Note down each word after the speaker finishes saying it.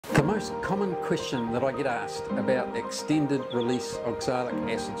The most common question that I get asked about extended release oxalic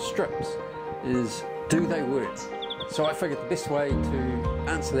acid strips is, do they work? So I figured the best way to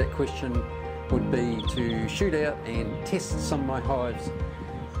answer that question would be to shoot out and test some of my hives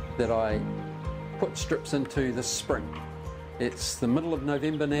that I put strips into this spring. It's the middle of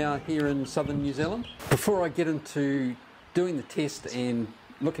November now here in southern New Zealand. Before I get into doing the test and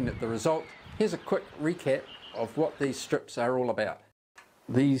looking at the result, here's a quick recap of what these strips are all about.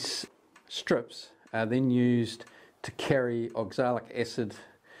 These strips are then used to carry oxalic acid,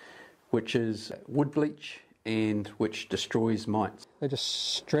 which is wood bleach and which destroys mites. They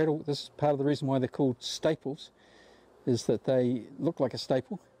just straddle. This is part of the reason why they're called staples, is that they look like a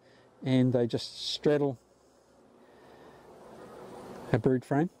staple and they just straddle a brood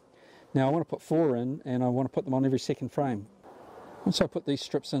frame. Now I want to put 4 in, and I want to put them on every second frame. Once I put these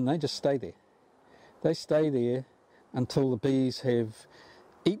strips in, they just stay there. They stay there until the bees have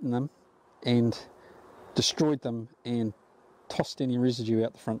eaten them and destroyed them and tossed any residue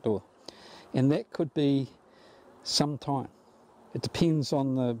out the front door. And that could be some time. It depends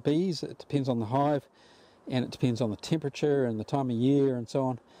on the bees, it depends on the hive, and it depends on the temperature and the time of year and so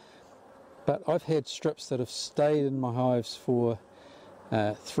on. But I've had strips that have stayed in my hives for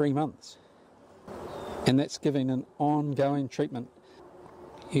 3 months, and that's giving an ongoing treatment.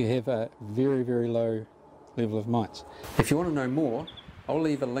 You have a very, very low level of mites. If you want to know more, I'll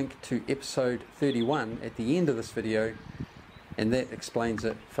leave a link to episode 31 at the end of this video, and that explains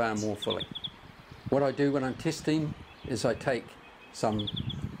it far more fully. What I do when I'm testing is I take some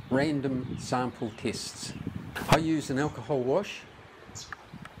random sample tests. I use an alcohol wash,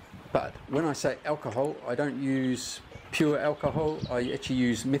 but when I say alcohol, I don't use pure alcohol. I actually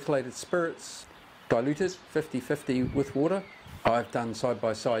use methylated spirits, diluted 50-50 with water. I've done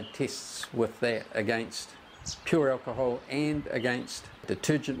side-by-side tests with that against pure alcohol and against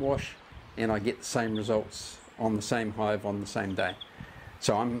detergent wash, and I get the same results on the same hive on the same day.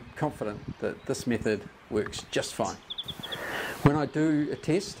 So I'm confident that this method works just fine. When I do a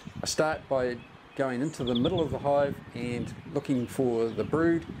test, I start by going into the middle of the hive and looking for the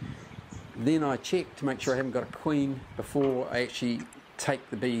brood. Then I check to make sure I haven't got a queen before I actually take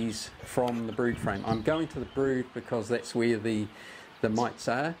the bees from the brood frame. I'm going to the brood because that's where the mites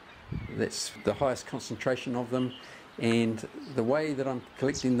are. That's the highest concentration of them, and the way that I'm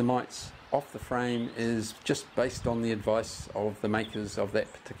collecting the mites off the frame is just based on the advice of the makers of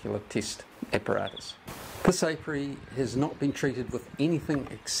that particular test apparatus. This apiary has not been treated with anything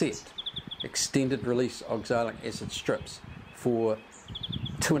except extended release oxalic acid strips for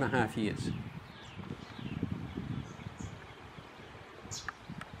 2.5 years.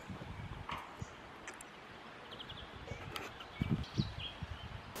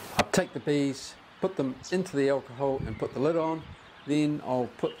 Take the bees, put them into the alcohol and put the lid on. Then I'll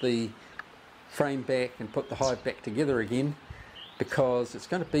put the frame back and put the hive back together again, because it's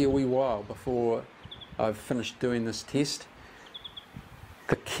going to be a wee while before I've finished doing this test.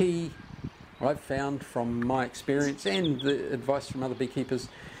 The key I've found from my experience and the advice from other beekeepers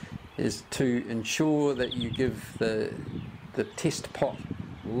is to ensure that you give the test pot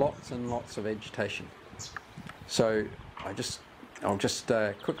lots and lots of agitation. So I'll just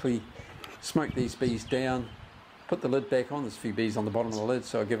quickly smoke these bees down, put the lid back on. There's a few bees on the bottom of the lid,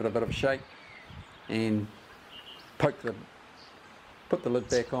 so I'll give it a bit of a shake and put the lid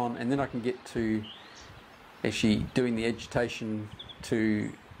back on, and then I can get to actually doing the agitation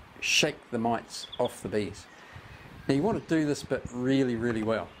to shake the mites off the bees. Now you want to do this bit really, really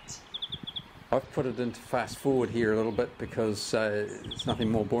well. I've put it into fast forward here a little bit because it's nothing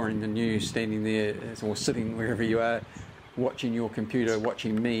more boring than you standing there or sitting wherever you are, watching your computer,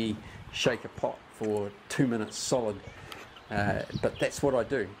 watching me shake a pot for 2 minutes solid. But that's what I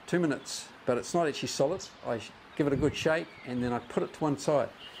do. 2 minutes, but it's not actually solid. I give it a good shake and then I put it to one side.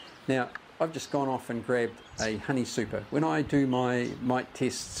 Now, I've just gone off and grabbed a honey super. When I do my mite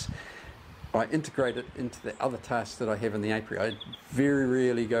tests, I integrate it into the other tasks that I have in the apiary. I very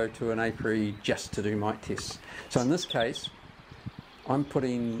rarely go to an apiary just to do mite tests. So in this case, I'm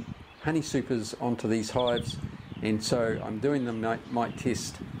putting honey supers onto these hives, and so I'm doing the mite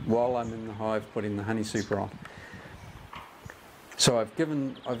test while I'm in the hive putting the honey super on. So I've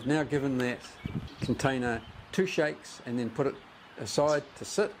now given that container 2 shakes and then put it aside to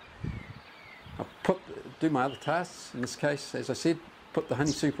sit. I'll do my other tasks, in this case, as I said, put the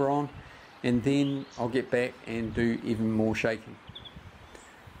honey super on, and then I'll get back and do even more shaking.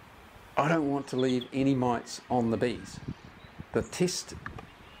 I don't want to leave any mites on the bees. The test,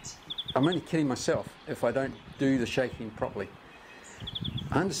 I'm only kidding myself if I don't do the shaking properly.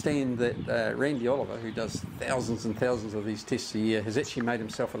 I understand that Randy Oliver, who does thousands and thousands of these tests a year, has actually made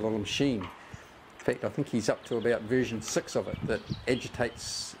himself a little machine. In fact, I think he's up to about version 6 of it that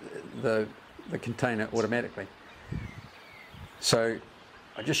agitates the container automatically. So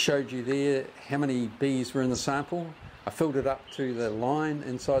I just showed you there how many bees were in the sample. I filled it up to the line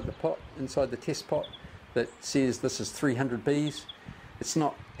inside the pot, inside the test pot, that says this is 300 bees. It's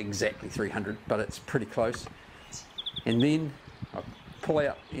not exactly 300, but it's pretty close. And then I pull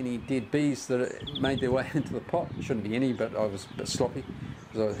out any dead bees that made their way into the pot. Shouldn't be any, but I was a bit sloppy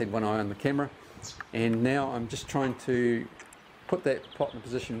because I had one eye on the camera. And now I'm just trying to put that pot in a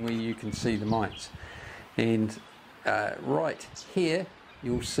position where you can see the mites. And right here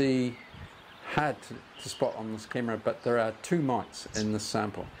you'll see, hard to spot on this camera, but there are 2 mites in this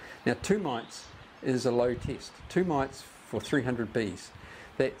sample. Now 2 mites is a low test. 2 mites for 300 bees.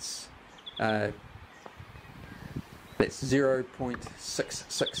 That's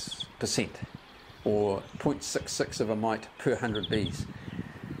 0.66% or 0.66 of a mite per 100 bees.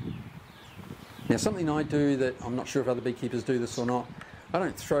 Now something I do that I'm not sure if other beekeepers do this or not, I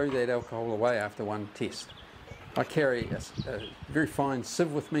don't throw that alcohol away after one test. I carry a very fine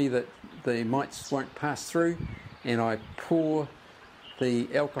sieve with me that the mites won't pass through, and I pour the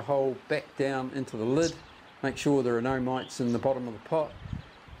alcohol back down into the lid, make sure there are no mites in the bottom of the pot,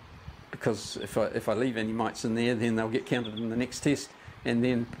 because if I leave any mites in there, then they'll get counted in the next test, and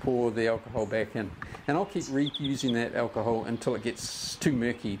then pour the alcohol back in. And I'll keep reusing that alcohol until it gets too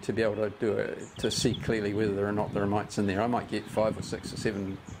murky to be able to see clearly whether or not there are mites in there. I might get 5 or 6 or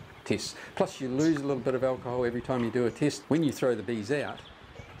 7 tests. Plus you lose a little bit of alcohol every time you do a test. When you throw the bees out,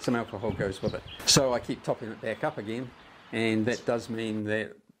 some alcohol goes with it. So I keep topping it back up again, and that does mean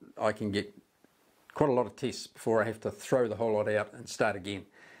that I can get quite a lot of tests before I have to throw the whole lot out and start again.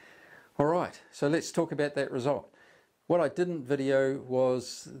 Alright, so let's talk about that result. What I didn't video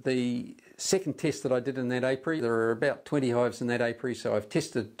was the second test that I did in that apiary. There are about 20 hives in that apiary, so I've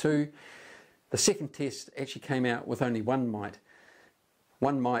tested 2. The second test actually came out with only 1 mite.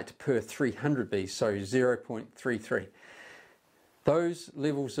 1 mite per 300 bees, so 0.33. Those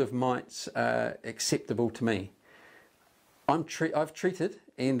levels of mites are acceptable to me. I've treated,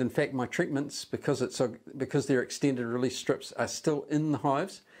 and in fact my treatments, because they're extended release strips, are still in the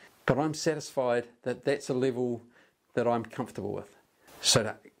hives, but I'm satisfied that that's a level that I'm comfortable with. So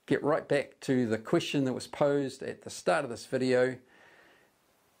to get right back to the question that was posed at the start of this video,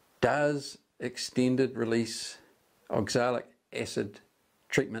 does extended release oxalic acid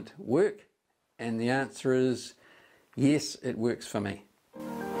treatment work? And the answer is yes, it works for me.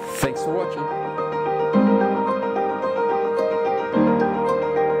 Thanks for watching.